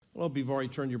Well, you've already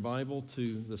turned your Bible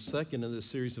to the second in this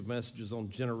series of messages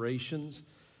on generations.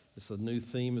 It's a new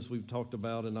theme as we've talked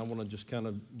about, and I want to just kind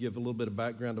of give a little bit of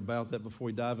background about that before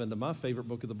we dive into my favorite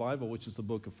book of the Bible, which is the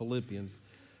book of Philippians.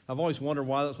 I've always wondered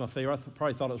why that's my favorite. I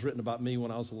probably thought it was written about me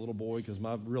when I was a little boy because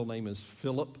my real name is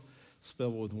Philip,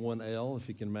 spelled with one L, if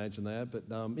you can imagine that. But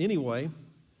anyway,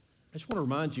 I just want to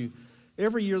remind you,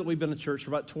 every year that we've been in church for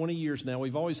about 20 years now,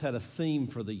 we've always had a theme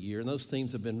for the year, and those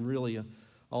themes have been really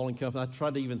all-encompassing. I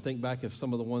tried to even think back of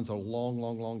some of the ones a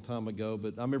long time ago,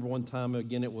 but I remember one time,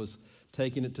 again, it was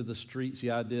taking it to the streets,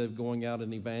 the idea of going out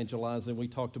and evangelizing. We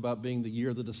talked about being the year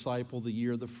of the disciple, the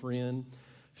year of the friend.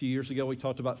 A few years ago, we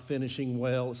talked about finishing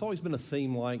well. It's always been a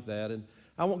theme like that, and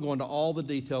I won't go into all the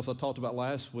details I talked about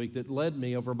last week that led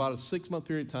me over about a 6-month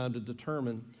period of time to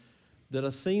determine that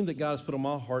a theme that God has put on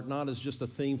my heart, not as just a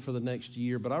theme for the next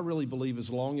year, but I really believe as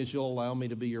long as you'll allow me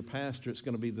to be your pastor, it's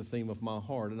going to be the theme of my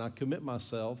heart. And I commit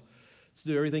myself to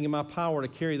do everything in my power to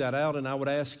carry that out, and I would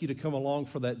ask you to come along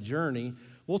for that journey.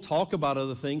 We'll talk about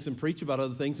other things and preach about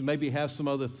other things and maybe have some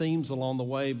other themes along the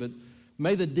way, but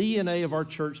may the DNA of our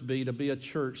church be to be a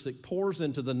church that pours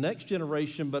into the next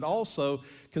generation, but also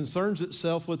concerns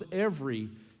itself with every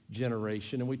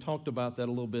generation. And we talked about that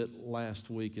a little bit last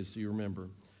week, as you remember.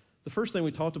 The first thing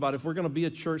we talked about, if we're going to be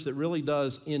a church that really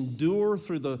does endure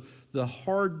through the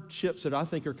hardships that I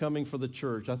think are coming for the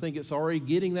church, I think it's already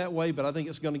getting that way, but I think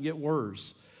it's going to get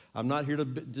worse. I'm not here to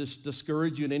just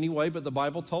discourage you in any way, but the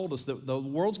Bible told us that the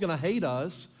world's going to hate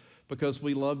us because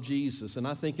we love Jesus. And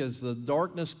I think as the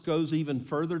darkness goes even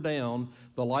further down,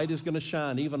 the light is going to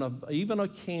shine. Even a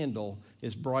candle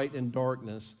is bright in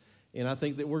darkness. And I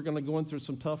think that we're going to go through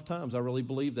some tough times. I really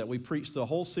believe that. We preached a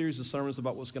whole series of sermons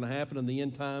about what's going to happen in the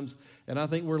end times, and I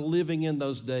think we're living in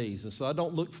those days. And so I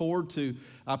don't look forward to,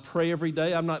 I pray every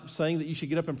day. I'm not saying that you should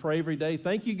get up and pray every day.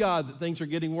 Thank you, God, that things are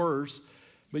getting worse.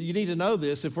 But you need to know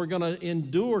this. If we're going to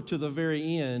endure to the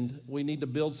very end, we need to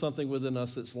build something within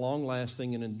us that's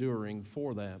long-lasting and enduring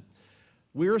for that.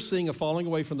 We're seeing a falling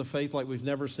away from the faith like we've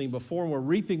never seen before, and we're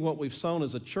reaping what we've sown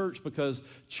as a church because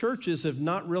churches have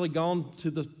not really gone to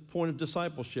the point of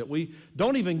discipleship. We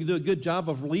don't even do a good job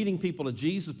of leading people to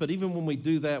Jesus, but even when we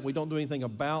do that, we don't do anything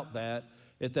about that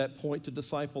at that point to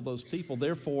disciple those people.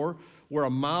 Therefore, we're a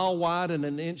mile wide and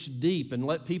an inch deep and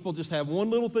let people just have one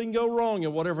little thing go wrong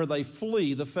and whatever they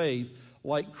flee the faith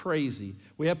like crazy.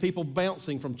 We have people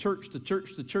bouncing from church to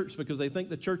church to church because they think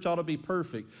the church ought to be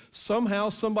perfect. Somehow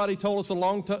somebody told us a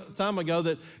long time ago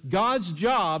that God's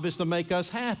job is to make us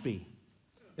happy.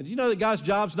 And do you know that God's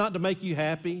job is not to make you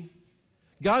happy?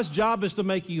 God's job is to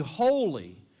make you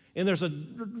holy. And there's a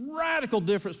radical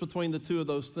difference between the two of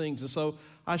those things. And so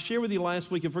I shared with you last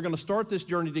week, if we're going to start this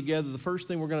journey together, the first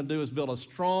thing we're going to do is build a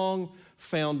strong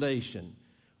foundation.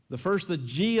 The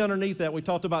G underneath that, we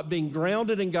talked about being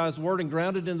grounded in God's Word and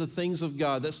grounded in the things of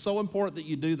God. That's so important that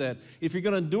you do that. If you're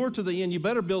going to endure to the end, you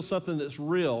better build something that's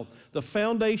real. The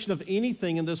foundation of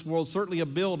anything in this world, certainly a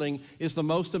building, is the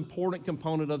most important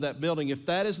component of that building. If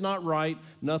that is not right,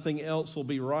 nothing else will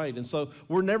be right. And so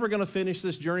we're never going to finish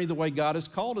this journey the way God has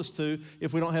called us to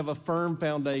if we don't have a firm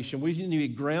foundation. We need to be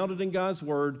grounded in God's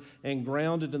Word and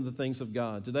grounded in the things of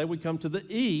God. Today we come to the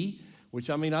E, which,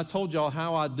 I told y'all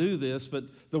how I do this, but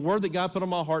the word that God put on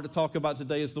my heart to talk about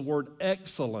today is the word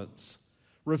excellence.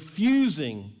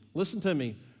 Refusing, listen to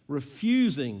me,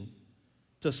 refusing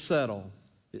to settle.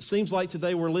 It seems like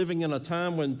today we're living in a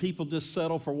time when people just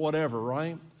settle for whatever,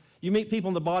 right? You meet people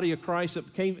in the body of Christ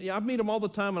I meet them all the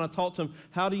time and I talk to them,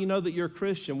 how do you know that you're a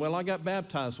Christian? Well, I got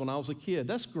baptized when I was a kid.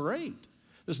 That's great.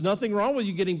 There's nothing wrong with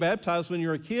you getting baptized when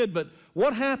you're a kid, but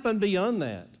what happened beyond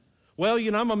that? Well,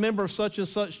 I'm a member of such and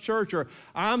such church, or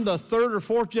I'm the third or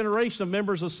fourth generation of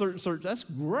members of certain church. That's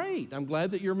great. I'm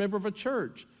glad that you're a member of a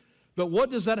church. But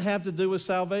what does that have to do with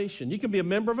salvation? You can be a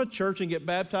member of a church and get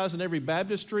baptized in every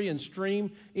baptistry and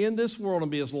stream in this world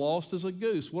and be as lost as a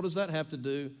goose. What does that have to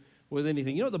do with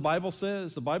anything? You know what the Bible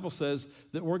says? The Bible says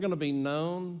that we're going to be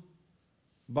known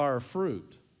by our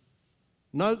fruit.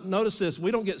 Notice this.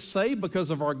 We don't get saved because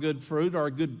of our good fruit or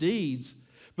our good deeds.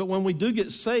 But when we do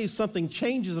get saved, something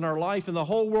changes in our life, and the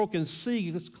whole world can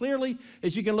see as clearly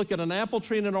as you can look at an apple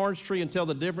tree and an orange tree and tell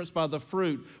the difference by the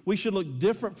fruit. We should look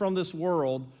different from this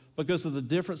world because of the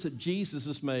difference that Jesus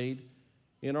has made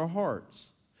in our hearts.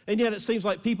 And yet it seems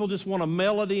like people just want to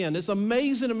mail it in. It's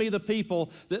amazing to me, the people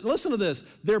that, listen to this,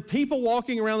 there are people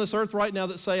walking around this earth right now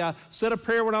that say, I said a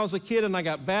prayer when I was a kid and I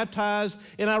got baptized,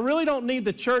 and I really don't need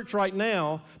the church right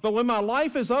now, but when my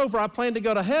life is over, I plan to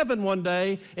go to heaven one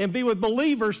day and be with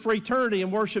believers for eternity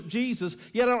and worship Jesus,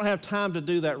 yet I don't have time to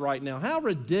do that right now. How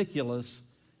ridiculous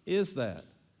is that?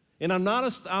 And I'm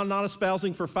not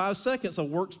espousing for 5 seconds a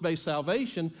works-based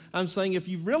salvation. I'm saying if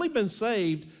you've really been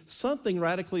saved, something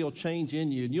radically will change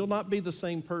in you, and you'll not be the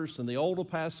same person. The old will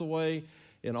pass away,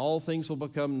 and all things will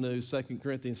become new, 2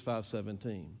 Corinthians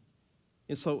 5:17.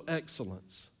 And so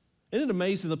excellence. Isn't it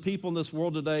amazing the people in this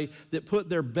world today that put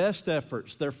their best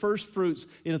efforts, their first fruits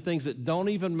into things that don't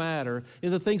even matter,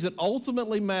 into things that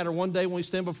ultimately matter one day when we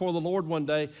stand before the Lord one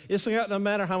day? It's not no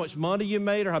matter how much money you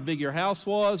made or how big your house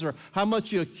was or how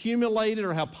much you accumulated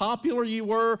or how popular you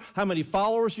were, how many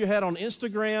followers you had on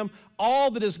Instagram.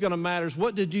 All that is going to matter is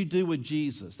what did you do with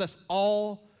Jesus? That's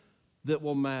all that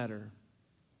will matter.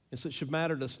 And so it should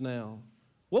matter to us now.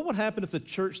 What would happen if the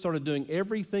church started doing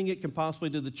everything it can possibly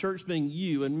do, the church being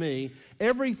you and me,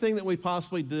 everything that we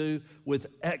possibly do with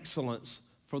excellence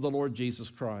for the Lord Jesus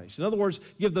Christ? In other words,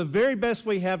 give the very best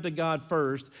we have to God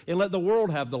first and let the world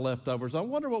have the leftovers. I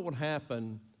wonder what would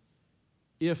happen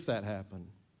if that happened.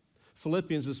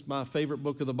 Philippians is my favorite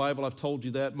book of the Bible. I've told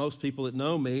you that. Most people that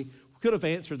know me could have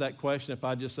answered that question if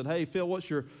I just said, hey, Phil, what's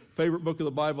your favorite book of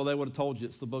the Bible? They would have told you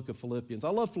it's the book of Philippians. I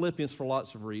love Philippians for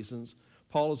lots of reasons.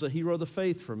 Paul is a hero of the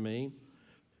faith for me.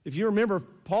 If you remember,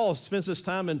 Paul spends his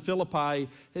time in Philippi.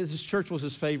 His church was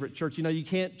his favorite church. You know, you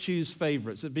can't choose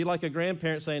favorites. It'd be like a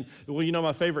grandparent saying, well, you know,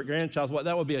 my favorite grandchild's what?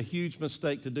 That would be a huge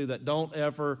mistake to do that. Don't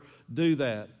ever do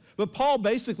that. But Paul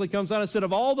basically comes out and said,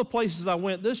 of all the places I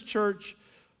went, this church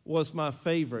was my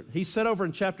favorite. He said over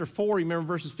in chapter 4, remember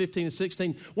verses 15 and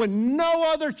 16, when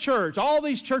no other church, all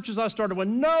these churches I started,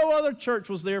 when no other church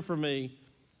was there for me,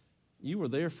 you were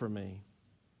there for me.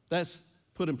 That's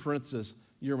put in parentheses,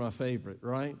 you're my favorite,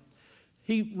 right?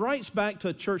 He writes back to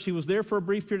a church. He was there for a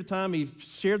brief period of time. He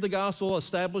shared the gospel,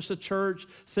 established a church.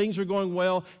 Things are going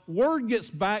well. Word gets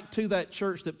back to that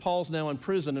church that Paul's now in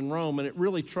prison in Rome, and it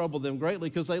really troubled them greatly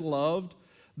because they loved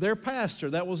their pastor.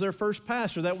 That was their first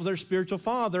pastor. That was their spiritual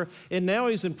father. And now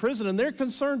he's in prison, and they're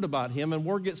concerned about him. And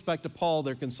word gets back to Paul,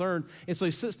 they're concerned. And so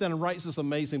he sits down and writes this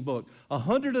amazing book.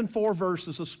 104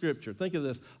 verses of Scripture. Think of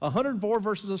this. 104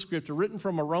 verses of Scripture written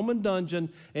from a Roman dungeon,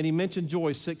 and he mentioned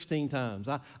joy 16 times.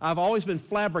 I've always been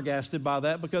flabbergasted by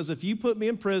that because if you put me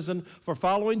in prison for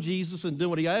following Jesus and doing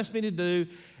what he asked me to do,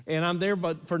 and I'm there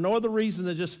but for no other reason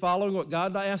than just following what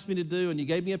God asked me to do, and you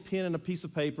gave me a pen and a piece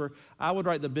of paper, I would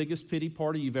write the biggest pity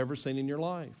party you've ever seen in your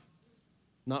life.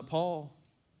 Not Paul.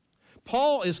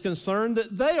 Paul is concerned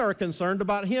that they are concerned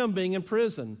about him being in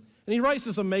prison. And he writes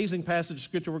this amazing passage of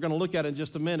Scripture we're going to look at in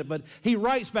just a minute, but he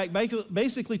writes back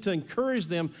basically to encourage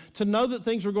them to know that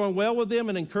things were going well with them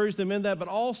and encourage them in that, but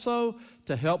also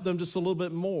to help them just a little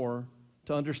bit more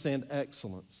to understand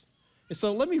excellence. And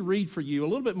so let me read for you a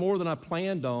little bit more than I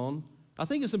planned on. I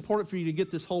think it's important for you to get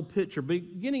this whole picture.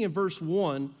 Beginning in verse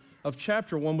 1 of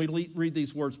chapter 1, we read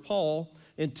these words, Paul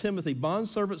and Timothy,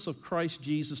 bondservants of Christ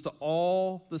Jesus, to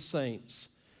all the saints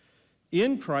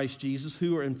in Christ Jesus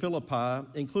who are in Philippi,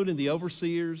 including the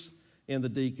overseers and the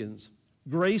deacons.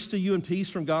 Grace to you and peace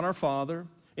from God our Father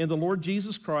and the Lord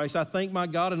Jesus Christ. I thank my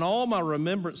God in all my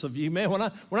remembrance of you. Man, when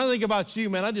I think about you,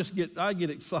 man, I get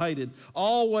excited.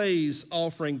 Always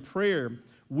offering prayer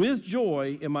with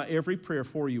joy in my every prayer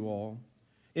for you all,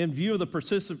 in view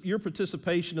of your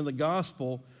participation in the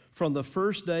gospel from the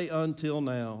first day until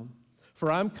now. For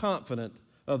I'm confident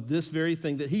of this very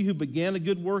thing, that he who began a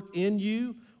good work in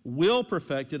you will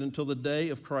perfect it until the day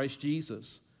of Christ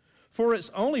Jesus. For it's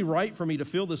only right for me to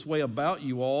feel this way about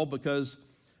you all because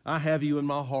I have you in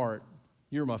my heart.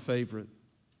 You're my favorite.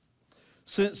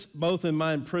 Since both in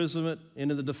my imprisonment and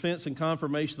in the defense and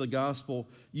confirmation of the gospel,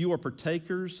 you are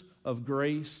partakers of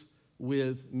grace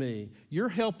with me. You're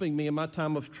helping me in my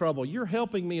time of trouble. You're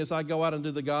helping me as I go out and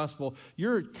do the gospel.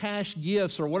 Your cash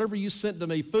gifts or whatever you sent to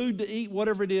me, food to eat,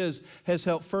 whatever it is, has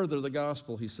helped further the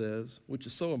gospel, he says, which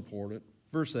is so important.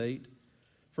 Verse 8,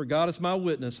 for God is my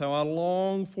witness, how I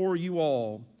long for you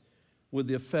all with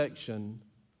the affection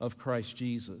of Christ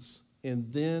Jesus.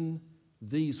 And then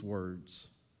these words.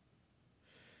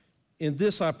 In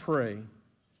this I pray,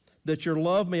 that your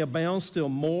love may abound still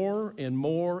more and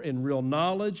more in real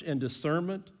knowledge and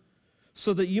discernment,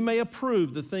 so that you may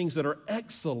approve the things that are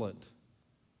excellent,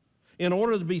 in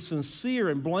order to be sincere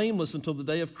and blameless until the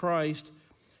day of Christ,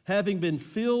 having been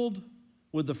filled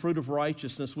with the fruit of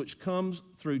righteousness which comes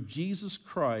through Jesus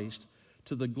Christ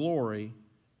to the glory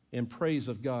and praise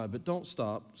of God. But don't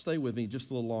stop. Stay with me just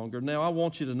a little longer. Now I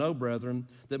want you to know, brethren,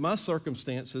 that my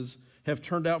circumstances have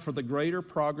turned out for the greater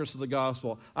progress of the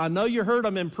gospel. I know you heard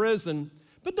I'm in prison,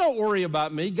 but don't worry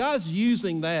about me. God's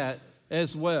using that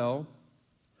as well.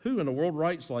 Who in the world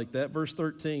writes like that? Verse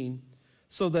 13,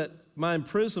 so that my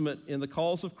imprisonment in the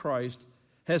cause of Christ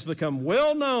has become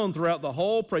well known throughout the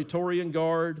whole Praetorian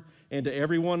Guard and to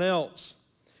everyone else.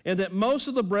 and that most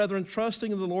of the brethren,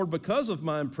 trusting in the Lord because of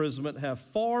my imprisonment, have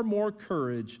far more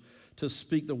courage to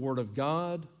speak the word of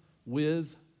God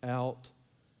without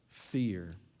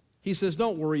fear. He says,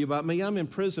 don't worry about me. I'm in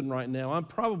prison right now. I'm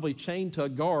probably chained to a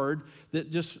guard that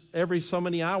just every so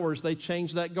many hours they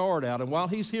change that guard out. And while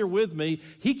he's here with me,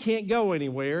 he can't go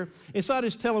anywhere. And so I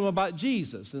just tell him about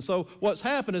Jesus. And so what's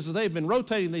happened is that they've been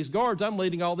rotating these guards. I'm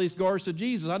leading all these guards to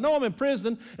Jesus. I know I'm in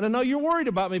prison, and I know you're worried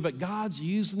about me, but God's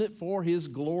using it for his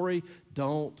glory.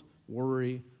 Don't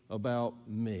worry about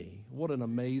me. What an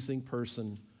amazing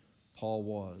person Paul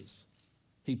was.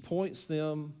 He points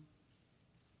them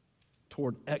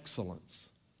toward excellence.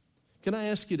 Can I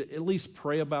ask you to at least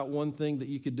pray about one thing that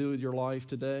you could do with your life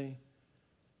today?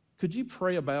 Could you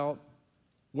pray about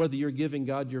whether you're giving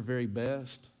God your very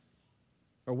best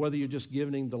or whether you're just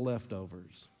giving him the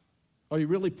leftovers? Are you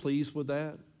really pleased with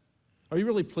that? Are you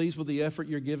really pleased with the effort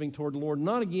you're giving toward the Lord?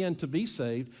 Not again to be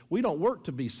saved. We don't work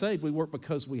to be saved. We work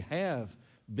because we have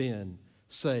been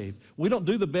saved. We don't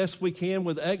do the best we can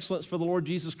with excellence for the Lord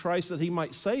Jesus Christ that he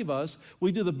might save us.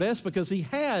 We do the best because he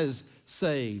has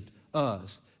saved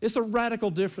us. It's a radical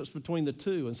difference between the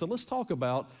two. And so let's talk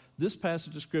about this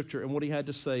passage of Scripture and what he had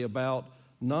to say about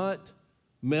not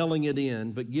mailing it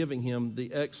in, but giving him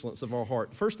the excellence of our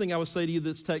heart. First thing I would say to you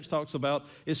this text talks about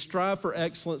is strive for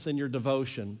excellence in your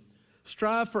devotion.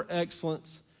 Strive for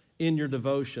excellence in your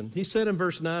devotion. He said in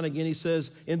verse 9 again, he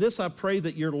says, in this I pray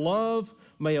that your love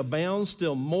may abound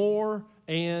still more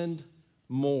and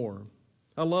more.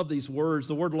 I love these words.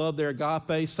 The word love there,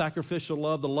 agape, sacrificial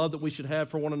love, the love that we should have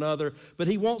for one another. But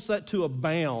he wants that to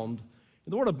abound.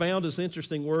 And the word abound is an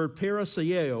interesting word,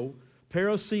 paraseo,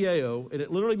 and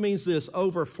it literally means this,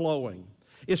 overflowing.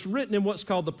 It's written in what's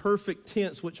called the perfect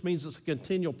tense, which means it's a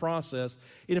continual process.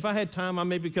 And if I had time, I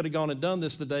maybe could have gone and done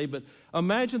this today, but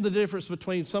imagine the difference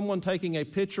between someone taking a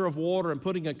pitcher of water and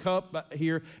putting a cup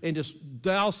here and just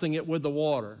dousing it with the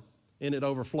water and it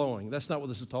overflowing. That's not what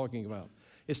this is talking about.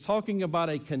 It's talking about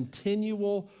a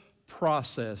continual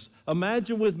process.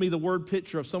 Imagine with me the word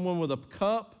picture of someone with a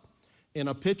cup and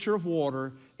a pitcher of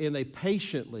water, and they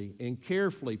patiently and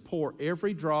carefully pour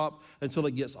every drop until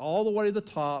it gets all the way to the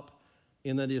top,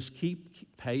 and then just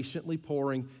keep patiently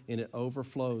pouring, and it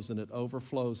overflows, and it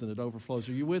overflows, and it overflows.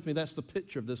 Are you with me? That's the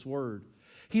picture of this word.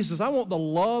 He says, I want the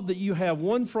love that you have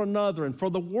one for another and for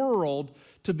the world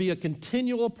to be a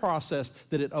continual process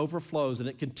that it overflows, and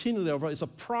it continually overflows. It's a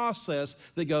process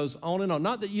that goes on and on.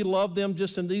 Not that you love them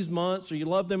just in these months, or you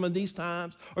love them in these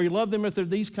times, or you love them if they're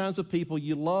these kinds of people.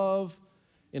 You love,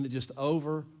 and it just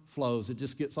overflows. It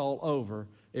just gets all over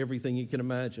everything you can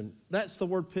imagine. That's the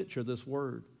word picture, this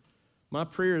word. My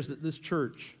prayer is that this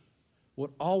church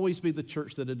would always be the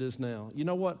church that it is now. You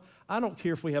know what? I don't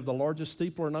care if we have the largest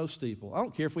steeple or no steeple. I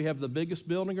don't care if we have the biggest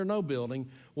building or no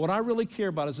building. What I really care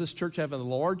about is this church having the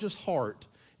largest heart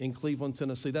in Cleveland,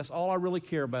 Tennessee. That's all I really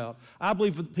care about. I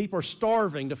believe that people are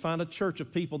starving to find a church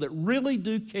of people that really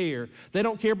do care. They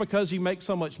don't care because you make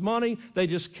so much money. They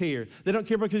just care. They don't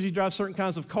care because you drive certain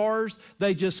kinds of cars.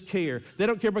 They just care. They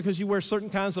don't care because you wear certain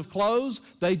kinds of clothes.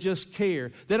 They just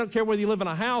care. They don't care whether you live in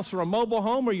a house or a mobile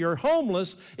home or you're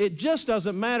homeless. It just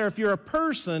doesn't matter. If you're a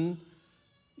person,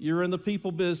 you're in the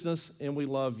people business, and we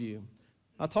love you.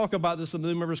 I talk about this in the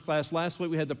new members class. Last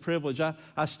week we had the privilege.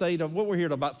 I stayed, we're here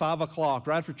till about 5 o'clock.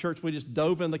 Right after church, we just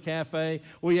dove in the cafe.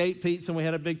 We ate pizza, and we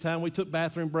had a big time. We took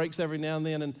bathroom breaks every now and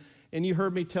then, and you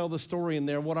heard me tell the story in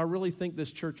there, what I really think this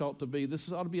church ought to be.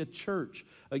 This ought to be a church,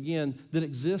 again, that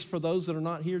exists for those that are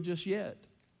not here just yet.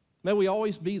 May we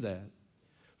always be that.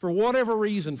 For whatever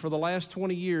reason, for the last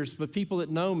 20 years, the people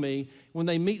that know me, when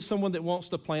they meet someone that wants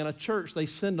to plant a church, they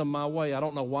send them my way. I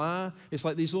don't know why. It's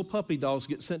like these little puppy dogs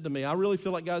get sent to me. I really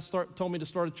feel like God told me to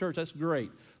start a church. That's great.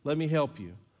 Let me help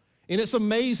you. And it's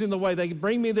amazing the way they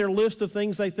bring me their list of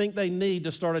things they think they need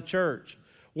to start a church.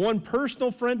 One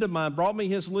personal friend of mine brought me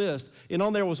his list, and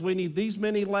on there was, we need these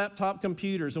many laptop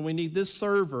computers, and we need this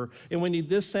server, and we need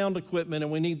this sound equipment, and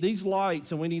we need these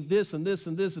lights, and we need this and this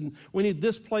and this, and we need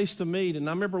this place to meet. And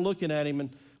I remember looking at him, and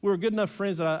we were good enough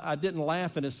friends that I didn't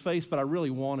laugh in his face, but I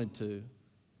really wanted to.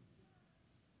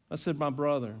 I said, my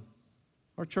brother,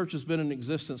 our church has been in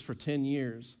existence for 10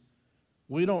 years.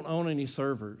 We don't own any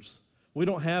servers. We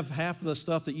don't have half of the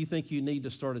stuff that you think you need to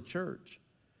start a church.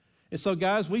 And so,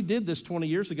 guys, we did this 20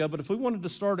 years ago, but if we wanted to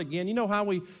start again, you know how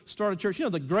we start a church? You know,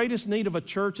 the greatest need of a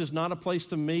church is not a place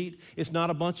to meet. It's not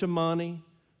a bunch of money.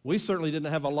 We certainly didn't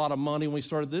have a lot of money when we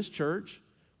started this church.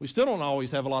 We still don't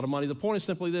always have a lot of money. The point is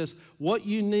simply this. What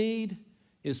you need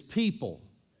is people.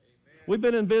 Amen. We've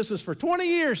been in business for 20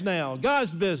 years now,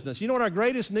 God's business. You know what our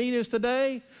greatest need is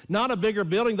today? Not a bigger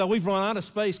building, though we've run out of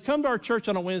space. Come to our church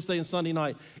on a Wednesday and Sunday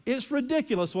night. It's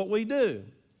ridiculous what we do.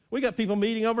 We got people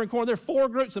meeting over in the corner. There are 4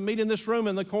 groups that meet in this room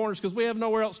in the corners because we have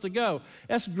nowhere else to go.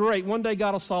 That's great. One day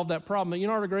God will solve that problem. And you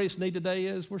know what our greatest need today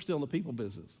is? We're still in the people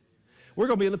business. We're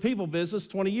going to be in the people business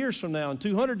 20 years from now and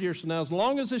 200 years from now. As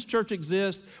long as this church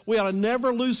exists, we ought to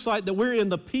never lose sight that we're in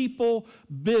the people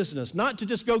business. Not to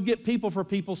just go get people for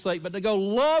people's sake, but to go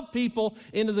love people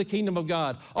into the kingdom of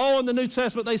God. Oh, in the New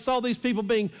Testament, they saw these people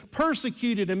being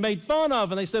persecuted and made fun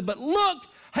of, and they said, but look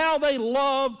how they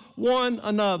love one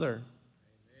another. Amen.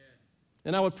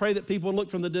 And I would pray that people would look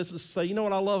from the distance and say, you know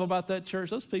what I love about that church?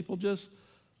 Those people just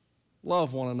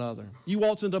love one another. You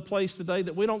walked into a place today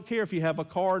that we don't care if you have a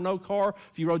car or no car,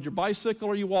 if you rode your bicycle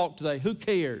or you walked today. Who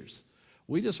cares?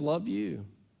 We just love you.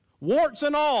 Warts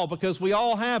and all, because we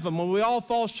all have them. When we all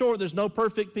fall short, there's no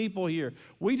perfect people here.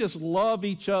 We just love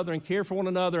each other and care for one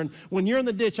another. And when you're in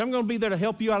the ditch, I'm going to be there to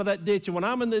help you out of that ditch. And when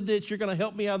I'm in the ditch, you're going to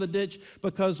help me out of the ditch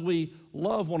because we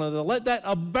love one another. Let that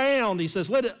abound, he says.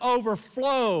 Let it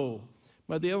overflow.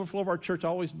 May the overflow of our church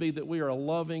always be that we are a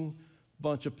loving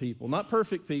bunch of people. Not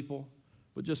perfect people,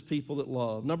 but just people that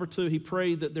love. Number 2, he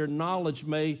prayed that their knowledge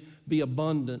may be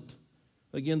abundant.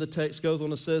 Again, the text goes on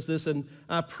and says this, and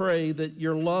I pray that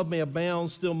your love may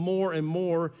abound still more and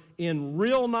more in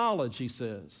real knowledge, he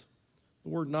says. The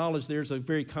word knowledge there is a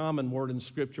very common word in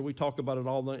Scripture. We talk about it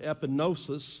all, the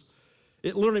epignosis.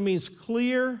 It literally means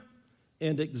clear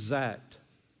and exact.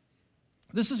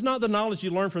 This is not the knowledge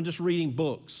you learn from just reading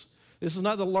books. This is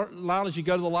not the knowledge you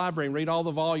go to the library and read all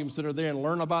the volumes that are there and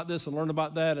learn about this and learn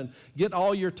about that and get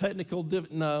all your technical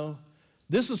no.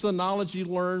 This is the knowledge you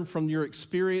learn from your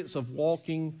experience of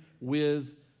walking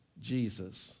with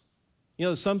Jesus. You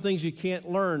know, some things you can't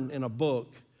learn in a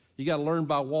book. You got to learn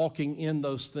by walking in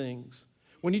those things.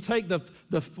 When you take the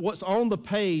what's on the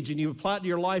page and you apply it to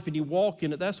your life and you walk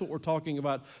in it, that's what we're talking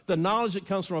about. The knowledge that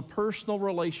comes from a personal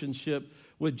relationship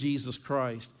with Jesus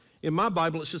Christ. In my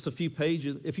Bible, it's just a few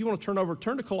pages. If you want to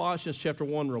turn to Colossians chapter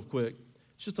 1 real quick.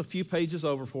 It's just a few pages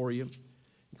over for you.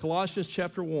 In Colossians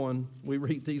chapter 1, we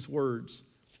read these words.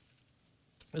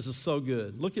 This is so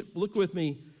good. Look with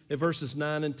me at verses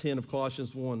 9 and 10 of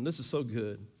Colossians 1. This is so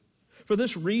good. For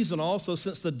this reason also,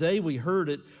 since the day we heard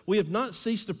it, we have not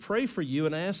ceased to pray for you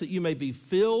and ask that you may be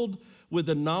filled with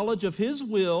the knowledge of his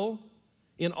will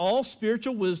in all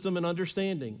spiritual wisdom and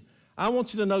understanding. I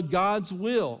want you to know God's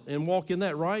will and walk in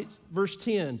that, right? Verse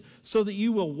 10, so that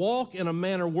you will walk in a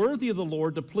manner worthy of the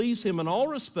Lord to please him in all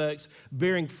respects,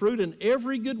 bearing fruit in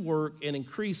every good work and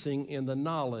increasing in the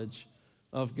knowledge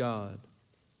of God.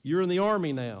 You're in the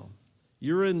army now.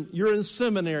 You're in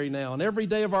seminary now, and every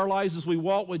day of our lives as we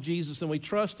walk with Jesus and we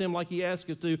trust him like he asked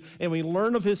us to, and we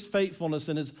learn of his faithfulness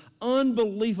and his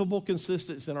unbelievable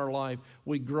consistency in our life,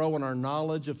 we grow in our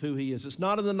knowledge of who he is. It's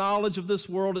not in the knowledge of this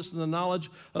world, it's in the knowledge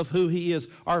of who he is.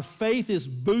 Our faith is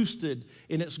boosted,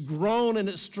 and it's grown in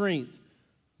its strength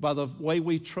by the way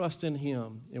we trust in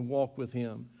him and walk with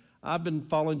him. I've been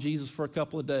following Jesus for a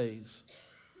couple of days.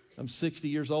 I'm 60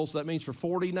 years old, so that means for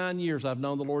 49 years I've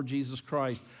known the Lord Jesus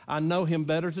Christ. I know him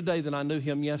better today than I knew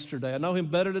him yesterday. I know him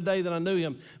better today than I knew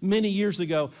him many years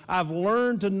ago. I've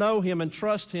learned to know him and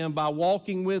trust him by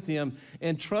walking with him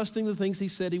and trusting the things he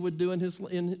said he would do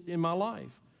in my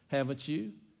life. Haven't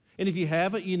you? And if you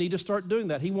haven't, you need to start doing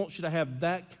that. He wants you to have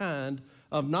that kind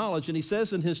of knowledge. And he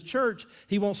says in his church,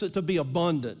 he wants it to be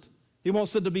abundant. He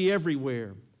wants it to be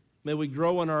everywhere. May we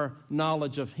grow in our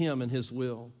knowledge of him and his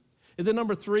will. And then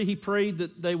number 3, he prayed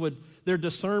that their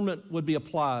discernment would be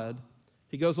applied.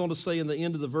 He goes on to say in the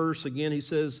end of the verse again, he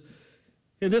says,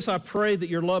 in this I pray that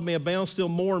your love may abound still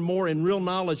more and more in real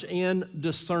knowledge and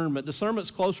discernment.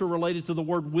 Discernment's closer related to the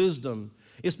word wisdom.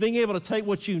 It's being able to take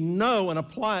what you know and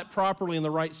apply it properly in the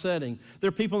right setting. There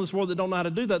are people in this world that don't know how to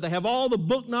do that. They have all the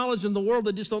book knowledge in the world,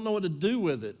 they just don't know what to do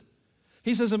with it.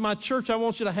 He says, in my church, I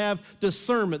want you to have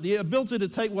discernment, the ability to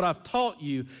take what I've taught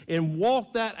you and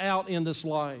walk that out in this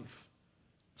life.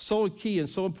 So key and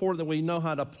so important that we know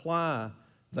how to apply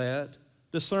that.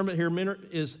 Discernment here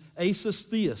is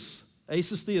aistheus.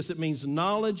 Aistheus, it means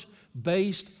knowledge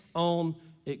based on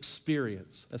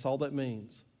experience. That's all that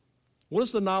means. What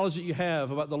is the knowledge that you have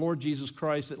about the Lord Jesus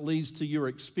Christ that leads to your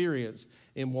experience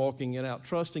in walking it out,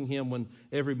 trusting him when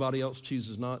everybody else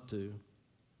chooses not to?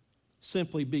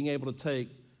 Simply being able to take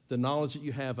the knowledge that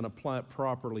you have and apply it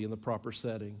properly in the proper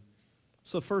setting.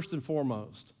 So first and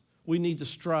foremost, we need to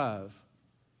strive.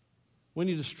 We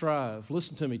need to strive,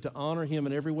 listen to me, to honor him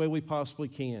in every way we possibly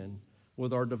can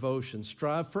with our devotion.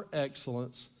 Strive for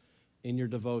excellence in your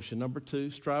devotion. Number 2,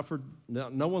 strive for,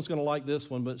 no one's going to like this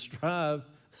one, but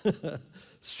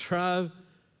strive,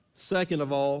 second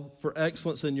of all, for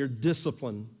excellence in your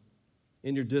discipline.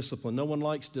 In your discipline. No one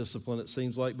likes discipline, it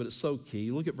seems like, but it's so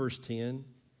key. Look at verse 10.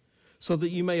 so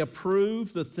that you may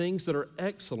approve the things that are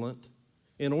excellent,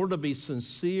 in order to be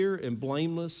sincere and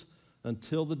blameless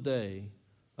until the day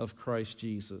of Christ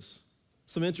Jesus.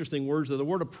 Some interesting words there. The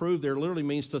word approve there literally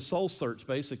means to soul search,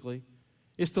 basically.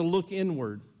 It's to look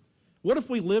inward. What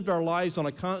if we lived our lives on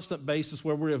a constant basis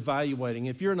where we're evaluating?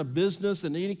 If you're in a business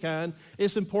in any kind,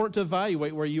 it's important to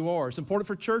evaluate where you are. It's important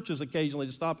for churches occasionally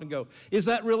to stop and go, is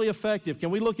that really effective?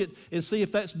 Can we look at and see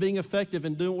if that's being effective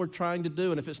in doing what we're trying to do?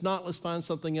 And if it's not, let's find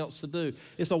something else to do.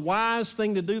 It's a wise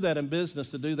thing to do that in business,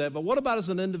 to do that. But what about as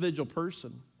an individual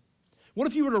person? What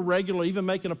if you were to regularly even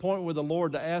make an appointment with the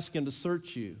Lord to ask Him to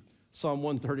search you? Psalm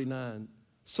 139.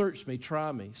 Search me,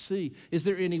 try me, see, is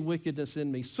there any wickedness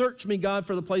in me? Search me, God,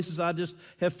 for the places I just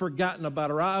have forgotten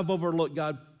about or I've overlooked.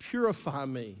 God, purify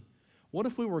me. What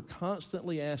if we were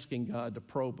constantly asking God to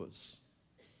probe us?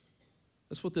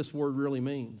 That's what this word really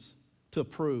means, to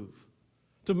approve,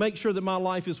 to make sure that my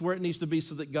life is where it needs to be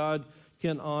so that God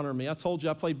can honor me. I told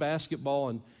you I played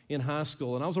basketball in high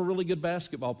school, and I was a really good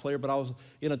basketball player, but I was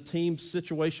in a team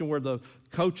situation where the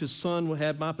coach's son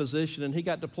had my position, and he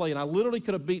got to play, and I literally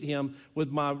could have beat him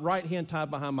with my right hand tied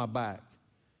behind my back.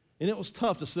 And it was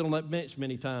tough to sit on that bench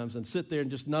many times and sit there and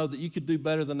just know that you could do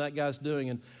better than that guy's doing.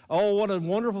 And oh, what a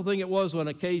wonderful thing it was when on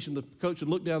occasion the coach would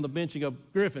look down the bench and go,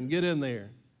 Griffin, get in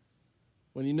there,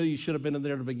 when you knew you should have been in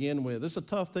there to begin with. It's a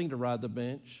tough thing to ride the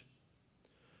bench.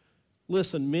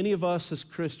 Listen, many of us as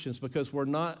Christians, because we're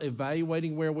not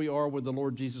evaluating where we are with the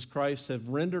Lord Jesus Christ, have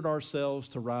rendered ourselves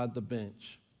to ride the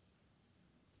bench.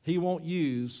 He won't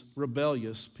use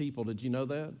rebellious people. Did you know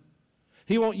that?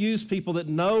 He won't use people that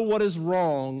know what is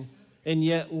wrong and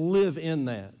yet live in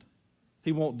that.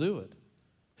 He won't do it.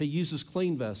 He uses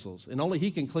clean vessels, and only He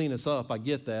can clean us up. I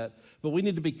get that. But we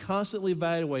need to be constantly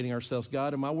evaluating ourselves.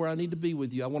 God, am I where I need to be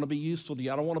with you? I want to be useful to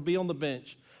you. I don't want to be on the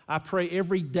bench. I pray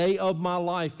every day of my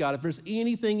life, God, if there's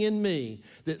anything in me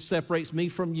that separates me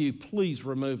from you, please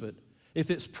remove it. If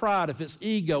it's pride, if it's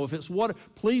ego, if it's what,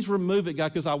 please remove it,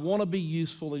 God, because I want to be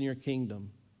useful in your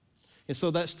kingdom. And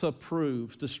so that's to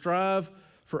approve, to strive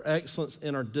for excellence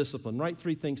in our discipline. Write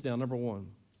 3 things down. Number 1,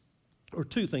 or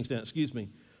 2 things down, excuse me.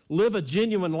 Live a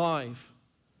genuine life.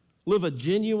 Live a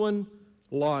genuine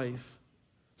life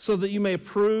so that you may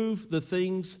approve the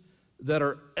things that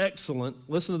are excellent.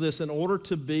 Listen to this, in order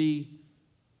to be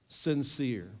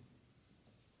sincere.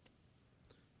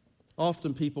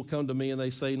 Often people come to me and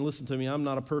they say, and listen to me, I'm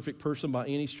not a perfect person by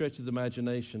any stretch of the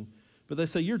imagination, but they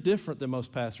say, you're different than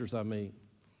most pastors I meet.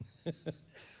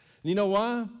 You know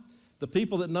why? The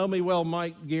people that know me well,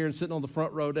 Mike Guerin sitting on the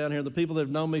front row down here, the people that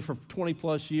have known me for 20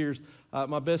 plus years,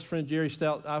 my best friend Jerry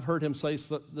Stout, I've heard him say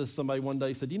this to somebody one day.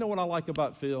 He said, you know what I like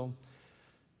about Phil?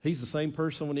 He's the same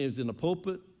person when he was in the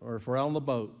pulpit or if we're out on the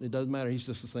boat. It doesn't matter. He's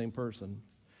just the same person.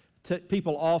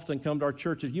 People often come to our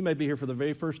churches. You may be here for the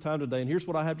very first time today, and here's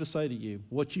what I have to say to you.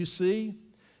 What you see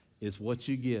is what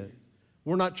you get.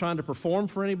 We're not trying to perform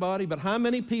for anybody, but how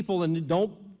many people, and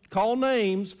don't call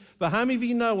names, but how many of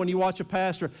you know when you watch a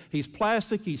pastor, he's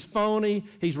plastic, he's phony,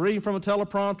 he's reading from a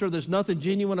teleprompter, there's nothing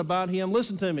genuine about him?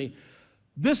 Listen to me.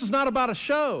 This is not about a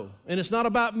show, and it's not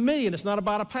about me, and it's not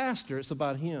about a pastor. It's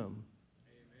about him.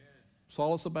 That's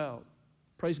all it's about.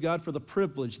 Praise God for the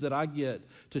privilege that I get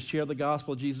to share the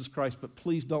gospel of Jesus Christ, but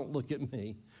please don't look at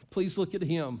me. Please look at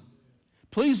Him.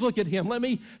 Please look at Him. Let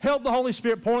me help the Holy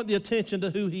Spirit point the attention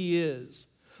to who He is.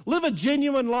 Live a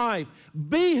genuine life.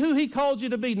 Be who He called you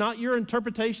to be, not your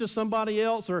interpretation of somebody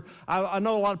else. Or I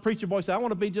know a lot of preacher boys say, I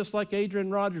want to be just like Adrian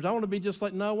Rogers. I want to be just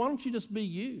like, no, why don't you just be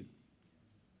you?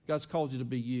 God's called you to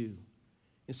be you.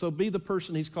 And so be the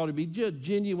person He's called you to be, a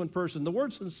genuine person. The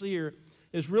word sincere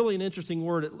is really an interesting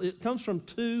word. It comes from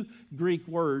 2 Greek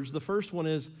words. The first one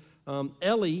is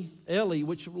Eli,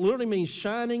 which literally means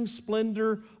shining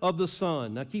splendor of the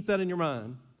sun. Now keep that in your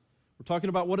mind. We're talking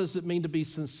about what does it mean to be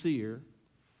sincere.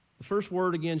 The first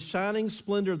word, again, shining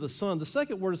splendor of the sun. The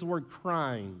second word is the word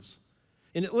crines.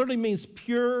 And it literally means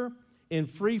pure and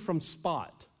free from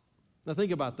spot. Now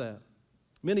think about that.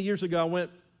 Many years ago, I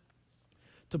went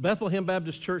to Bethlehem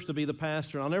Baptist Church to be the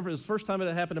pastor. And it was the first time it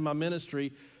had happened in my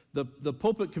ministry. The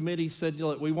pulpit committee said,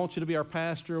 look, we want you to be our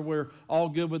pastor. We're all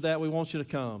good with that. We want you to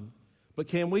come. But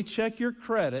can we check your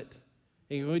credit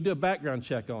and can we do a background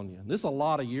check on you? This is a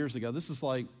lot of years ago. This is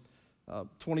like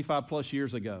 25 plus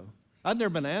years ago. I'd never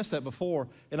been asked that before,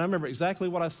 and I remember exactly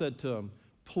what I said to them.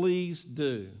 Please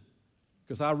do,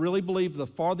 because I really believe the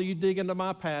farther you dig into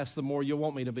my past, the more you'll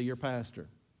want me to be your pastor.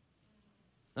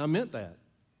 I meant that.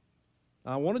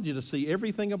 I wanted you to see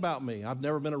everything about me. I've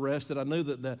never been arrested. I knew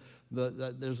that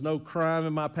there's no crime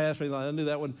in my past. I knew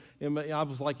that one. I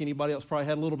was like anybody else, probably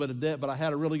had a little bit of debt, but I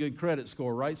had a really good credit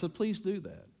score, right? So please do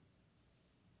that.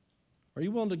 Are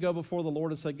you willing to go before the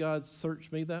Lord and say, God,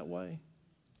 search me that way?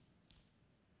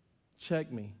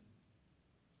 Check me.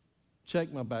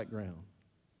 Check my background.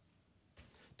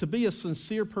 To be a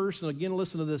sincere person, again,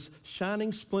 listen to this,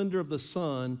 shining splendor of the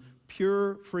sun,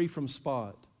 pure, free from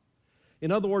spot.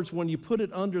 In other words, when you put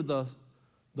it under the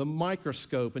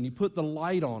microscope and you put the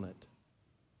light on it,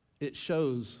 it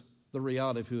shows the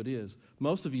reality of who it is.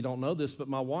 Most of you don't know this, but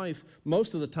my wife,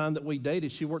 most of the time that we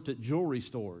dated, she worked at jewelry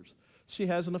stores. She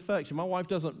has an affection. My wife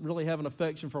doesn't really have an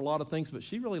affection for a lot of things, but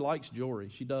she really likes jewelry.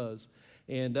 She does.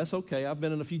 And that's okay. I've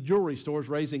been in a few jewelry stores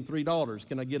raising $3.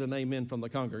 Can I get an amen from the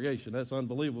congregation? That's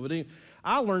unbelievable. But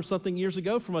I learned something years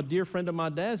ago from a dear friend of my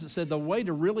dad's that said the way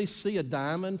to really see a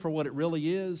diamond for what it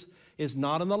really is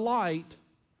not in the light,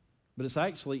 but it's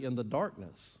actually in the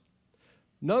darkness.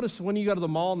 Notice when you go to the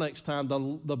mall next time,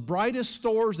 the brightest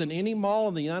stores in any mall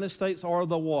in the United States are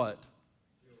the what?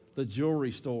 The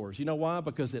jewelry stores. You know why?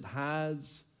 Because it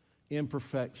hides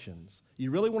imperfections. You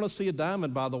really want to see a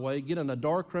diamond, by the way, get in a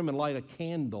dark room and light a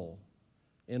candle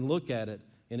and look at it,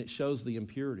 and it shows the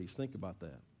impurities. Think about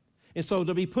that. And so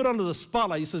to be put under the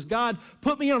spotlight, he says, God,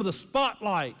 put me under the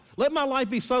spotlight. Let my life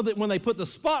be so that when they put the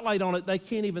spotlight on it, they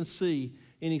can't even see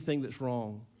anything that's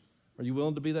wrong. Are you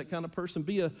willing to be that kind of person?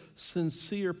 Be a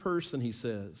sincere person, he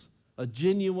says. A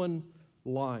genuine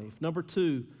life. Number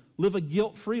 2, live a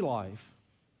guilt-free life.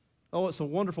 Oh, it's a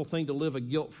wonderful thing to live a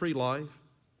guilt-free life.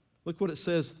 Look what it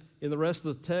says in the rest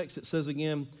of the text. It says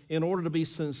again, in order to be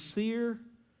sincere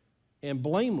and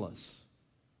blameless.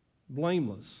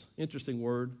 Blameless. Interesting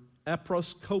word.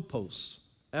 Aproskopos.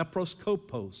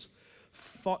 Aproskopos.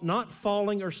 Not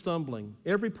falling or stumbling.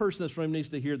 Every person in this room needs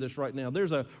to hear this right now.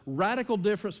 There's a radical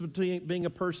difference between being a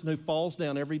person who falls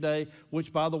down every day,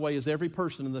 which, by the way, is every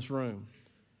person in this room.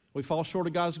 We fall short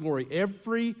of God's glory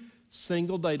every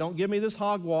single day. Don't give me this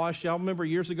hogwash. Y'all remember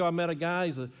years ago I met a guy,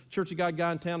 he's a Church of God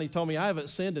guy in town. He told me, I haven't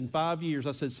sinned in 5 years.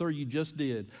 I said, sir, you just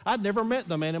did. I'd never met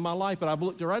the man in my life, but I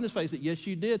looked right in his face and said, yes,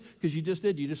 you did, because you just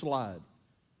did. You just lied.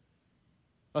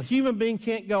 A human being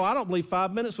can't go, I don't believe,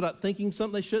 5 minutes without thinking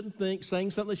something they shouldn't think,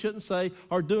 saying something they shouldn't say,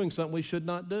 or doing something we should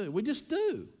not do. We just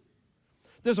do.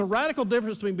 There's a radical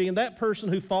difference between being that person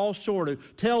who falls short, who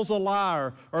tells a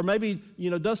lie, or maybe,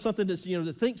 does something that's,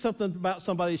 that thinks something about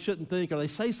somebody they shouldn't think, or they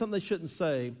say something they shouldn't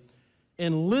say,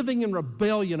 and living in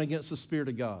rebellion against the Spirit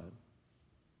of God.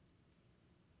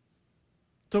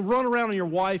 To run around on your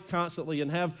wife constantly and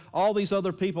have all these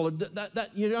other people,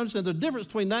 you understand the difference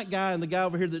between that guy and the guy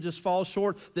over here that just falls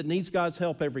short, that needs God's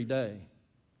help every day.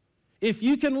 If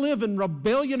you can live in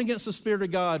rebellion against the Spirit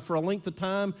of God for a length of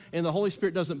time and the Holy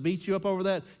Spirit doesn't beat you up over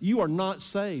that, you are not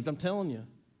saved, I'm telling you.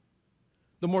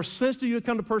 The more sensitive you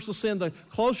become to personal sin, the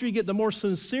closer you get, the more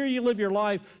sincere you live your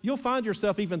life, you'll find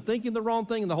yourself even thinking the wrong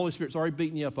thing and the Holy Spirit's already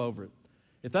beating you up over it.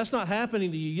 If that's not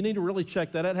happening to you, you need to really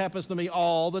check that. That happens to me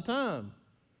all the time.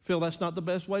 Phil, that's not the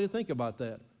best way to think about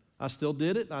that. I still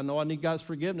did it. I know I need God's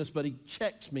forgiveness, but He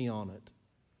checks me on it.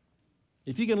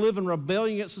 If you can live in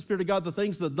rebellion against the Spirit of God, the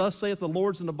things that thus saith the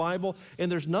Lord's in the Bible,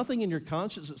 and there's nothing in your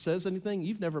conscience that says anything,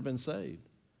 you've never been saved.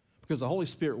 Because the Holy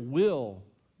Spirit will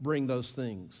bring those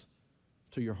things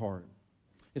to your heart.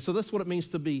 And so that's what it means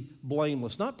to be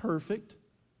blameless. Not perfect,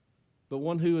 but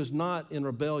one who is not in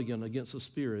rebellion against the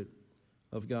Spirit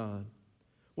of God.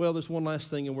 Well, there's one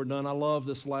last thing and we're done. I love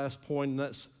this last point, and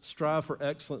that's strive for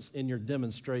excellence in your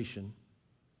demonstration.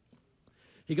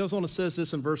 He goes on and says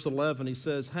this in verse 11. He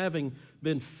says, having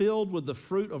been filled with the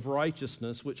fruit of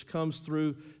righteousness, which comes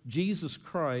through Jesus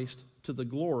Christ to the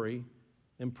glory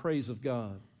and praise of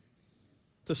God.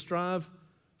 To strive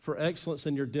for excellence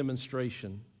in your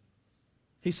demonstration.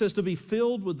 He says to be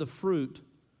filled with the fruit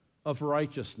of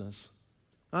righteousness.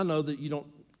 I know that you don't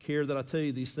care that I tell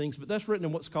you these things, but that's written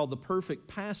in what's called the perfect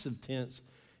passive tense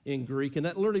in Greek, and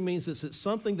that literally means it's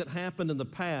something that happened in the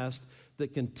past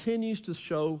that continues to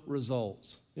show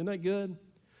results. Isn't that good?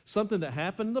 Something that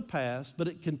happened in the past, but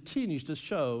it continues to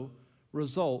show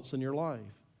results in your life.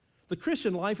 The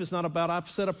Christian life is not about, I've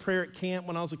said a prayer at camp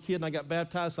when I was a kid and I got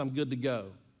baptized, so I'm good to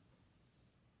go.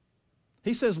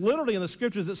 He says literally in the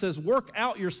scriptures, it says, work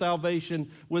out your salvation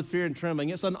with fear and trembling.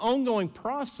 It's an ongoing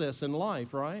process in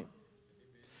life, right?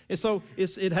 And so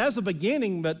it has a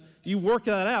beginning, but you work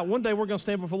that out. One day we're going to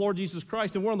stand before the Lord Jesus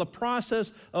Christ, and we're in the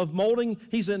process of molding.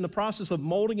 He's in the process of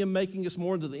molding and making us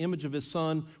more into the image of His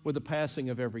Son with the passing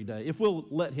of every day, if we'll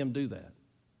let Him do that.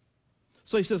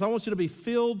 So He says, I want you to be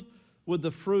filled with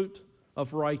the fruit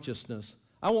of righteousness.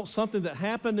 I want something that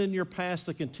happened in your past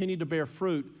to continue to bear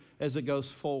fruit as it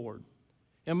goes forward.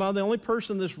 Am I the only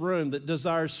person in this room that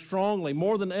desires strongly,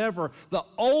 more than ever, the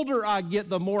older I get,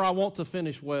 the more I want to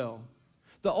finish well?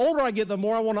 The older I get, the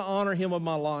more I want to honor him with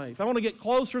my life. I want to get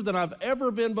closer than I've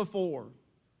ever been before.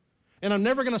 And I'm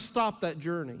never going to stop that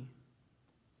journey.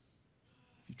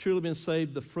 If you've truly been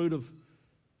saved, the fruit of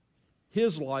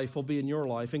his life will be in your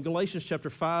life. In Galatians chapter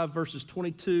 5, verses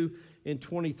 22 and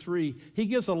 23, he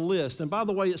gives a list. And by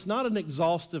the way, it's not an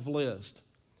exhaustive list.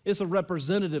 It's a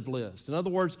representative list. In other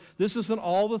words, this isn't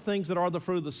all the things that are the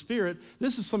fruit of the Spirit.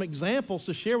 This is some examples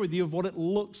to share with you of what it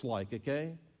looks like,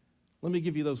 okay? Let me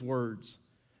give you those words.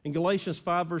 In Galatians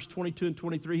 5, verse 22 and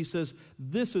 23, he says,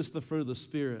 this is the fruit of the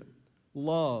Spirit: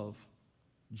 love,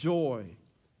 joy,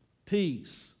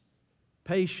 peace,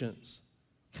 patience,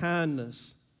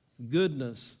 kindness,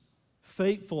 goodness,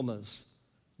 faithfulness,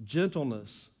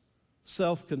 gentleness,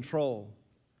 self-control.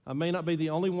 I may not be the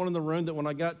only one in the room that when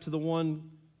I got to the one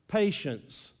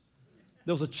patience,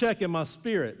 there was a check in my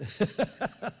spirit,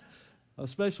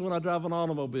 especially when I drive an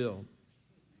automobile.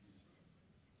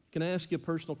 Can I ask you a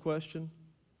personal question?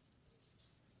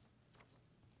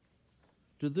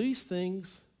 Do these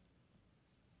things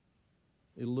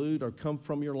elude or come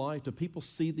from your life? Do people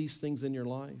see these things in your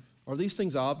life? Are these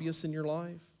things obvious in your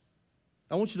life?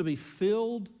 I want you to be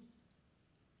filled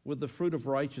with the fruit of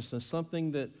righteousness,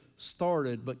 something that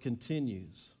started but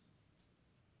continues.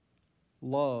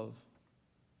 Love,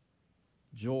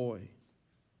 joy.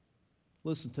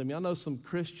 Listen to me, I know some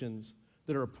Christians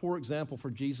that are a poor example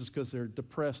for Jesus because they're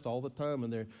depressed all the time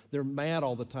and they're mad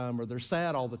all the time or they're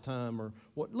sad all the time or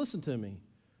what. Listen to me,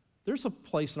 there's a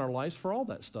place in our lives for all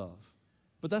that stuff,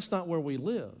 but that's not where we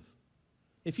live.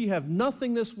 If you have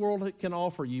nothing this world can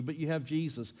offer you, but you have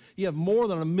Jesus, you have more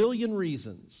than 1 million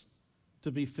reasons to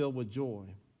be filled with joy.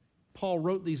 Paul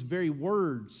wrote these very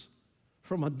words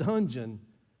from a dungeon,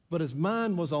 but his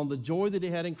mind was on the joy that he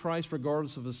had in Christ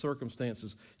regardless of his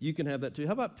circumstances. You can have that too.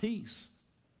 How about peace?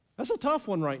 That's a tough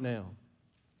one right now.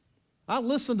 I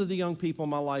listen to the young people in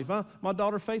my life. My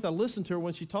daughter Faith, I listen to her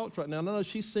when she talks right now, and I know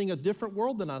she's seeing a different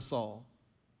world than I saw.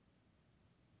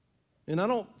 And I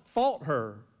don't fault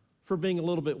her for being a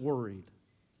little bit worried,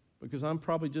 because I'm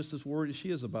probably just as worried as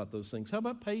she is about those things. How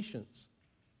about patience?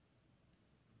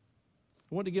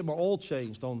 I went to get my oil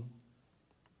changed on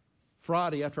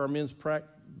Friday after our men's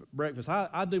breakfast.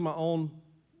 I do my own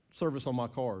service on my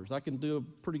cars. I can do a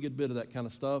pretty good bit of that kind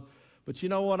of stuff. But you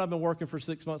know what? I've been working for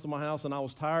 6 months in my house, and I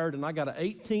was tired, and I got an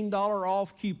 $18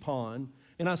 off coupon,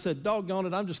 and I said, doggone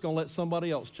it, I'm just going to let somebody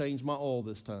else change my oil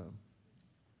this time.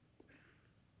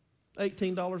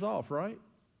 $18 off, right?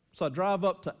 So I drive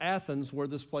up to Athens, where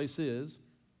this place is,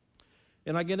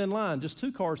 and I get in line, just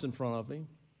 2 cars in front of me.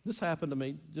 This happened to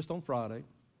me just on Friday,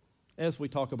 as we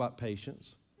talk about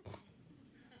patience.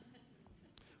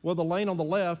 Well, the lane on the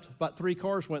left, about 3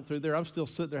 cars went through there. I'm still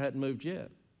sitting there, hadn't moved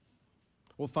yet.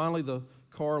 Well, finally the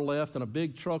car left, and a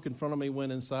big truck in front of me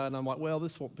went inside, and I'm like, well,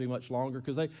 this won't be much longer,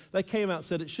 because they came out and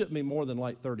said it shouldn't be more than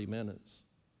like 30 minutes.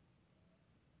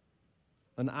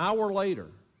 An hour later,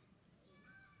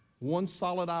 1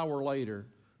 solid hour later,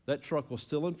 that truck was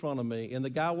still in front of me, and the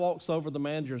guy walks over to the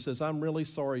manager and says, I'm really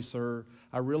sorry, sir.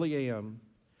 I really am.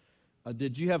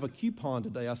 Did you have a coupon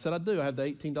today? I said, I do. I have the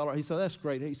 $18. He said, that's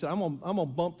great. He said, I'm gonna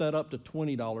bump that up to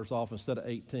 $20 off instead of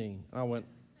 $18. I went,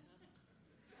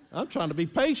 I'm trying to be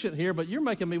patient here, but you're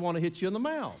making me want to hit you in the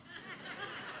mouth.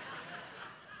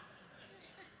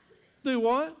 Do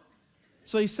what?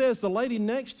 So he says, the lady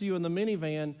next to you in the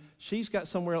minivan, she's got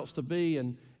somewhere else to be,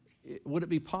 and would it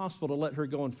be possible to let her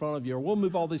go in front of you, or we'll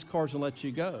move all these cars and let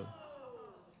you go?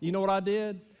 You know what I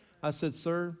did? I said,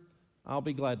 sir, I'll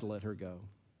be glad to let her go.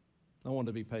 I wanted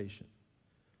to be patient.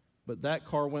 But that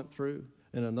car went through,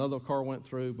 and another car went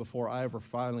through before I ever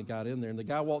finally got in there. And the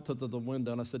guy walked up to the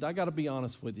window, and I said, I got to be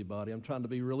honest with you, buddy. I'm trying to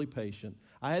be really patient.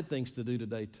 I had things to do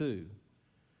today, too.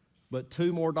 But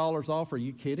 $2 more off, are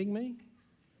you kidding me?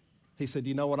 He said,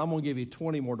 you know what, I'm going to give you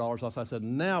 $20 more off. I said,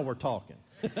 now we're talking.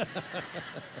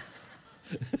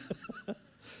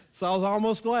 So I was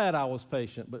almost glad I was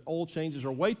patient, but oil changes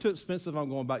are way too expensive. I'm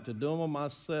going back to doing them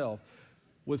myself.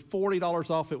 With $40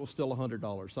 off, it was still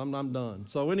 $100. I'm done.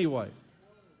 So anyway,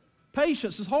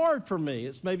 patience is hard for me.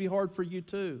 It's maybe hard for you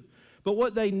too. But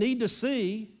what they need to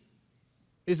see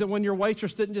is that when your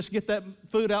waitress didn't just get that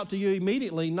food out to you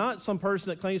immediately, not some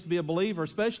person that claims to be a believer,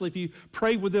 especially if you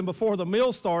prayed with them before the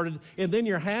meal started and then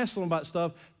you're hassling about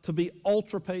stuff, to be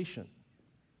ultra patient.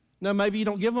 Now, maybe you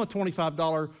don't give them a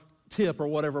 $25 tip or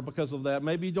whatever because of that.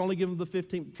 Maybe you only give them the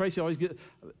 15. Tracy always gets,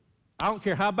 I don't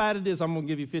care how bad it is, I'm going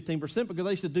to give you 15% because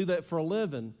they used to do that for a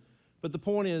living. But the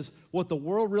point is, what the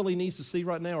world really needs to see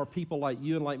right now are people like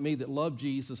you and like me that love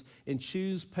Jesus and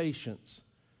choose patience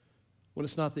when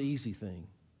it's not the easy thing.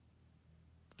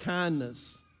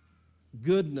 Kindness,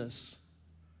 goodness,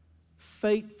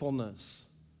 faithfulness,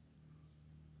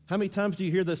 How many times do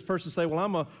you hear this person say, well,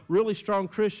 I'm a really strong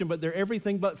Christian, but they're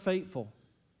everything but faithful?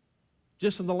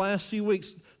 Just in the last few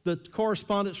weeks, the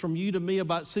correspondence from you to me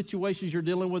about situations you're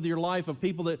dealing with in your life of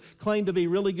people that claim to be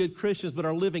really good Christians but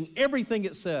are living everything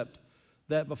except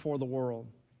that before the world.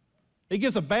 It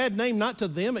gives a bad name not to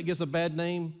them, it gives a bad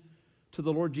name to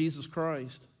the Lord Jesus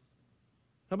Christ.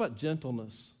 How about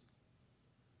gentleness?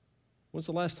 When's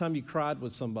the last time you cried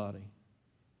with somebody?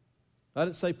 I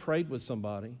didn't say prayed with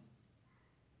somebody.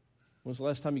 When's the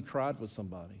last time you cried with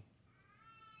somebody?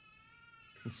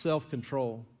 And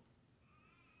self-control,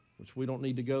 which we don't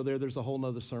need to go there. There's a whole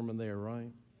nother sermon there,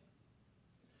 right?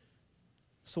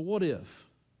 So what if?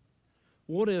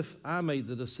 What if I made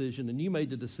the decision and you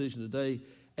made the decision today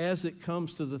as it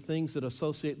comes to the things that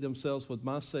associate themselves with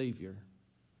my Savior,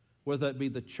 whether that be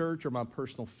the church or my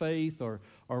personal faith or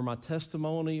my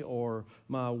testimony or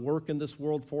my work in this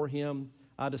world for Him,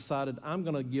 I decided I'm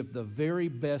going to give the very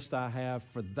best I have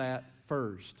for that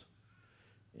first,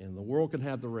 and the world can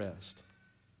have the rest.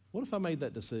 What if I made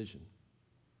that decision?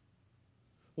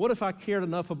 What if I cared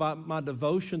enough about my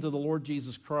devotion to the Lord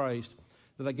Jesus Christ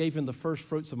that I gave Him the first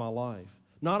fruits of my life?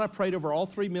 Not I prayed over all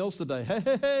 3 meals today.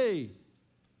 Hey.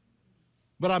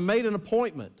 But I made an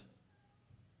appointment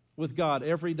with God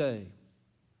every day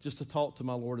just to talk to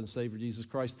my Lord and Savior Jesus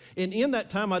Christ. And in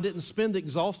that time, I didn't spend the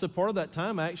exhaustive part of that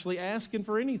time actually asking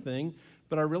for anything,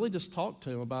 but I really just talked to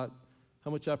Him about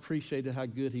how much I appreciated how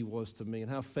good He was to me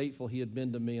and how faithful He had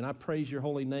been to me. And I praise Your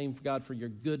holy name, God, for Your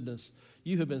goodness.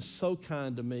 You have been so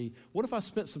kind to me. What if I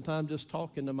spent some time just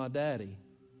talking to my daddy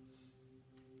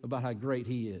about how great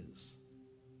He is,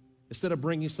 instead of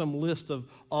bringing some list of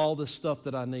all this stuff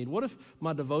that I need? What if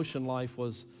my devotion life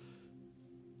was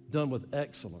done with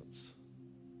excellence?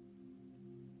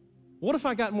 What if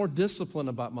I got more discipline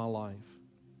about my life?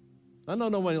 I know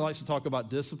nobody likes to talk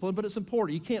about discipline, but it's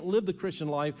important. You can't live the Christian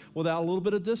life without a little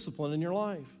bit of discipline in your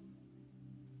life.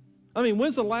 I mean,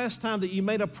 when's the last time that you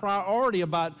made a priority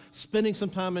about spending some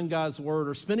time in God's Word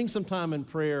or spending some time in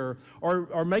prayer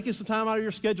or making some time out of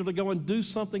your schedule to go and do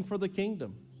something for the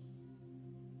kingdom?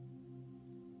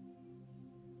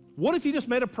 What if you just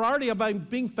made a priority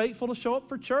about being faithful to show up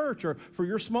for church or for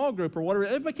your small group or whatever?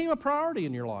 It became a priority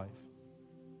in your life.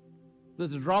 At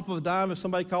the drop of a dime, if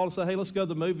somebody called and said, hey, let's go to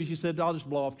the movies, you said, I'll just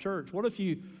blow off church. What if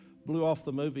you blew off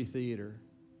the movie theater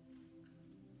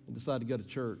and decided to go to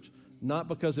church? Not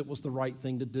because it was the right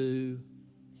thing to do,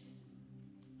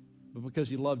 but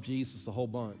because you love Jesus a whole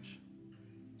bunch.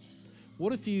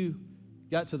 What if you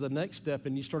got to the next step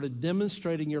and you started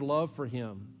demonstrating your love for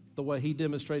Him the way He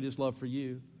demonstrated His love for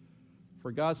you?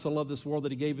 For God so loved this world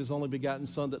that He gave His only begotten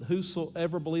Son, that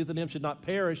whosoever believeth in Him should not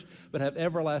perish, but have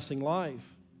everlasting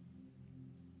life.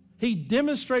 He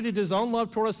demonstrated His own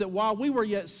love toward us, that while we were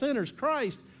yet sinners,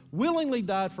 Christ willingly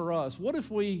died for us. What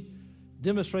if we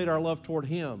demonstrate our love toward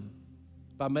Him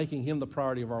by making Him the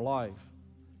priority of our life?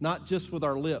 Not just with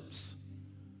our lips,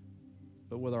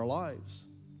 but with our lives.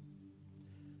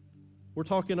 We're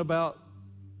talking about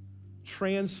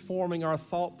transforming our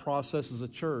thought process as a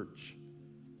church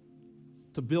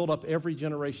to build up every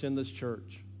generation in this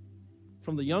church,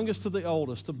 from the youngest to the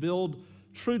oldest, to build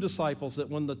true disciples that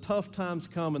when the tough times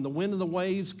come and the wind and the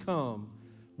waves come,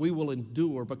 we will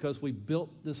endure because we built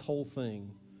this whole thing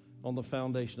on the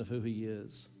foundation of who He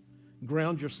is.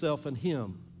 Ground yourself in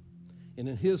Him and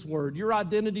in His Word. Your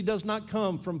identity does not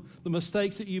come from the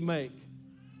mistakes that you make.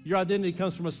 Your identity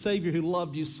comes from a Savior who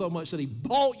loved you so much that He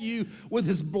bought you with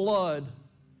His blood.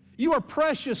 You are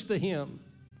precious to Him.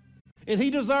 And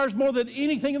He desires more than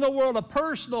anything in the world a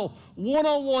personal,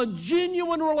 one-on-one,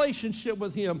 genuine relationship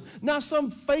with Him, not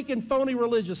some fake and phony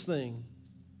religious thing.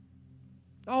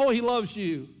 Oh, He loves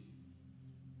you.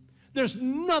 There's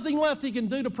nothing left He can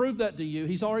do to prove that to you.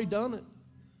 He's already done it.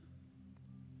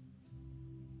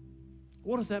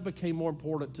 What if that became more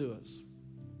important to us?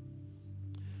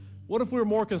 What if we were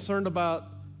more concerned about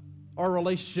our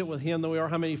relationship with Him than we are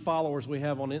how many followers we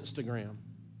have on Instagram?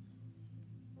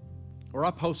 Or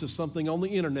I posted something on the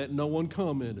internet and no one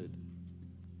commented.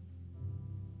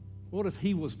 What if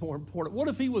He was more important? What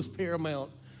if He was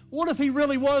paramount? What if He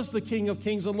really was the King of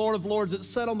Kings and Lord of Lords that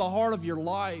sat on the heart of your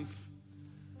life?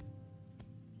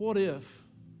 What if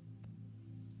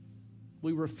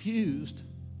we refused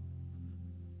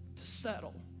to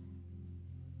settle?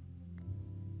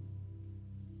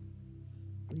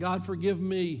 God, forgive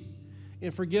me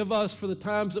and forgive us for the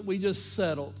times that we just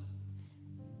settled.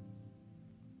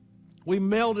 We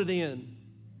melded in.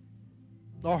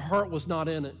 Our heart was not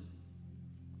in it.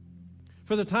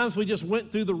 For the times we just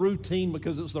went through the routine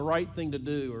because it was the right thing to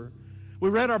do, or we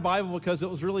read our Bible because it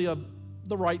was really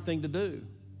the right thing to do,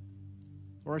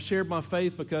 or I shared my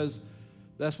faith because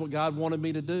That's what God wanted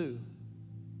me to do.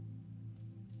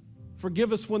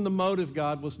 Forgive us when the motive,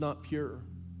 God, was not pure.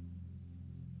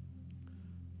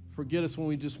 Forget us when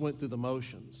we just went through the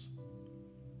motions.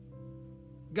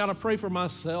 God, I pray for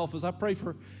myself as I pray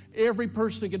for every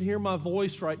person that can hear my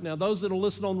voice right now, those that are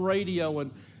listening on radio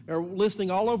and are listening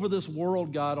all over this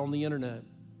world, God, on the internet.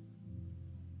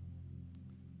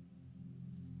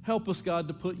 Help us, God,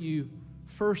 to put you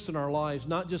first in our lives,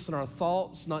 not just in our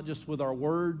thoughts, not just with our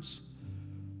words,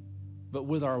 but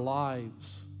with our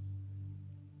lives.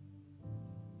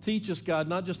 Teach us, God,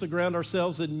 not just to ground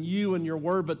ourselves in you and your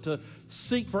word, but to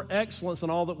seek for excellence in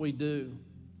all that we do.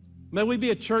 May we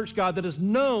be a church, God, that is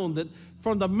known that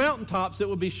from the mountaintops it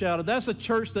would be shouted. That's a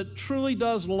church that truly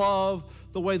does love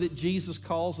the way that Jesus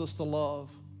calls us to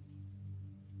love.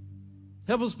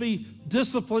 Help us be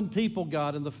disciplined people,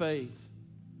 God, in the faith.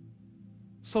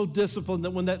 So disciplined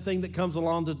that when that thing that comes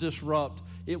along to disrupt,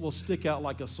 it will stick out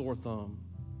like a sore thumb.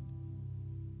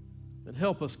 And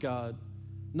help us, God,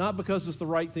 not because it's the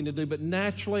right thing to do, but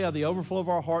naturally out of the overflow of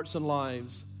our hearts and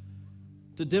lives,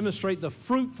 to demonstrate the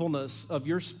fruitfulness of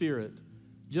your Spirit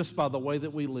just by the way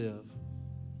that we live.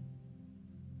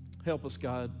 Help us,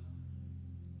 God,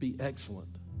 be excellent.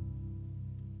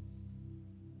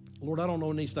 Lord, I don't know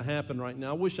what needs to happen right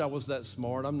now. I wish I was that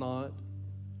smart. I'm not.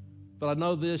 But I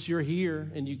know this, you're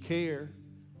here and you care.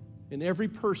 And every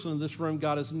person in this room,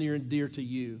 God, is near and dear to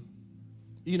you.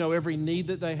 You know every need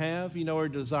that they have. You know every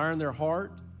desire in their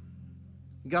heart.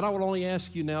 God, I would only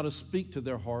ask you now to speak to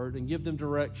their heart and give them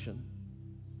direction.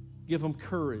 Give them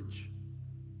courage.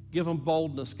 Give them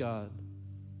boldness, God,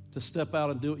 to step out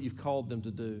and do what you've called them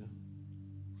to do.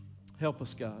 Help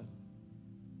us, God.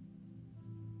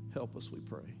 Help us, we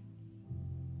pray.